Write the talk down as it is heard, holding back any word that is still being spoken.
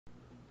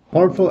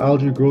Harmful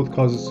algae growth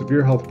causes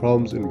severe health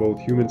problems in both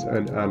humans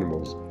and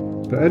animals.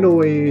 The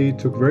NOAA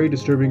took very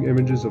disturbing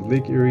images of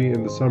Lake Erie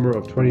in the summer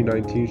of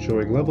 2019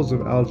 showing levels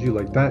of algae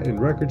like that in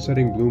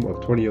record-setting bloom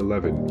of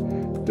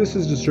 2011. This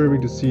is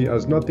disturbing to see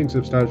as nothing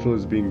substantial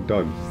is being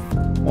done.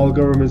 All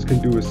governments can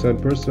do is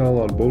send personnel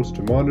on boats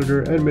to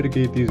monitor and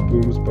mitigate these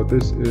blooms, but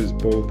this is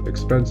both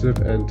expensive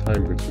and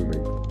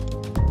time-consuming.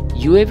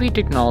 UAV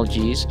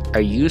technologies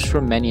are used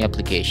for many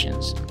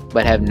applications,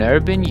 but have never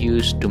been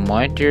used to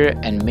monitor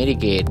and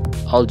mitigate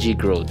algae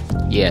growth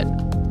yet.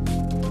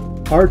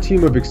 Our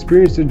team of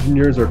experienced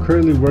engineers are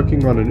currently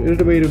working on an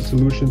innovative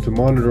solution to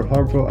monitor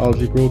harmful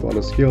algae growth on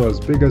a scale as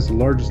big as the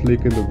largest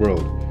lake in the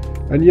world.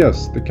 And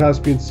yes, the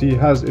Caspian Sea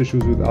has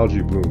issues with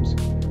algae blooms.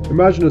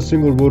 Imagine a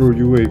single rotor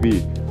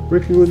UAV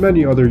working with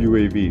many other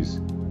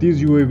UAVs.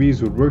 These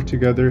UAVs would work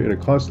together in a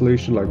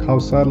constellation like how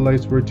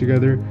satellites work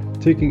together,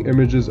 taking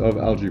images of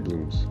algae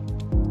blooms.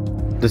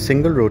 The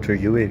single rotor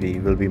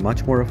UAV will be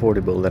much more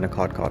affordable than a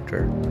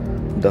quadcopter.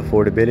 The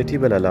affordability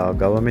will allow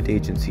government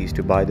agencies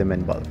to buy them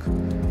in bulk.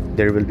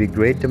 There will be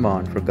great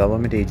demand for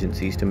government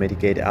agencies to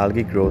mitigate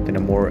algae growth in a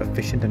more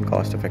efficient and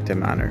cost-effective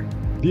manner.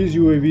 These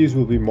UAVs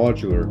will be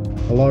modular,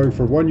 allowing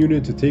for one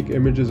unit to take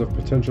images of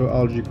potential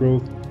algae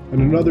growth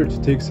and another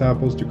to take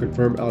samples to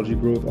confirm algae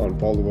growth on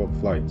follow-up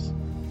flights.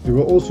 They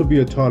will also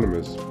be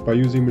autonomous by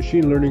using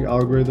machine learning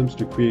algorithms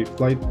to create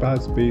flight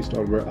paths based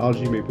on where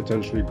algae may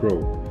potentially grow.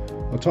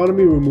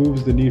 Autonomy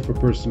removes the need for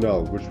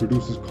personnel, which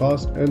reduces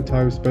cost and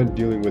time spent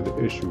dealing with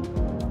the issue.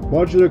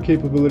 Modular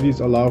capabilities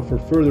allow for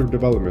further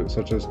development,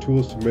 such as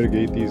tools to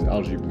mitigate these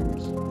algae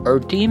blooms. Our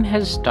team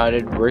has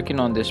started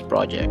working on this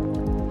project.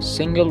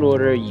 Single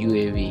rotor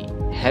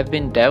UAV have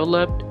been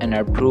developed and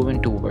are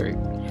proven to work.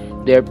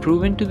 They are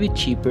proven to be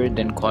cheaper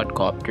than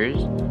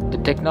quadcopters. The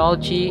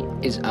technology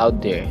is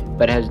out there,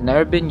 but has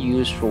never been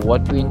used for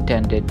what we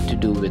intended to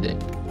do with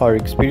it. Our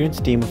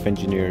experienced team of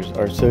engineers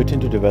are certain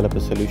to develop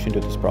a solution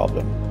to this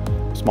problem.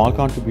 A small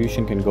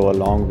contribution can go a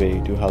long way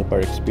to help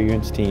our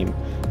experienced team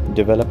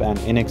develop an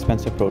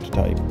inexpensive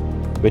prototype,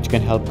 which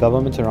can help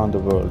governments around the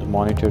world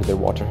monitor their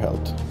water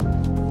health.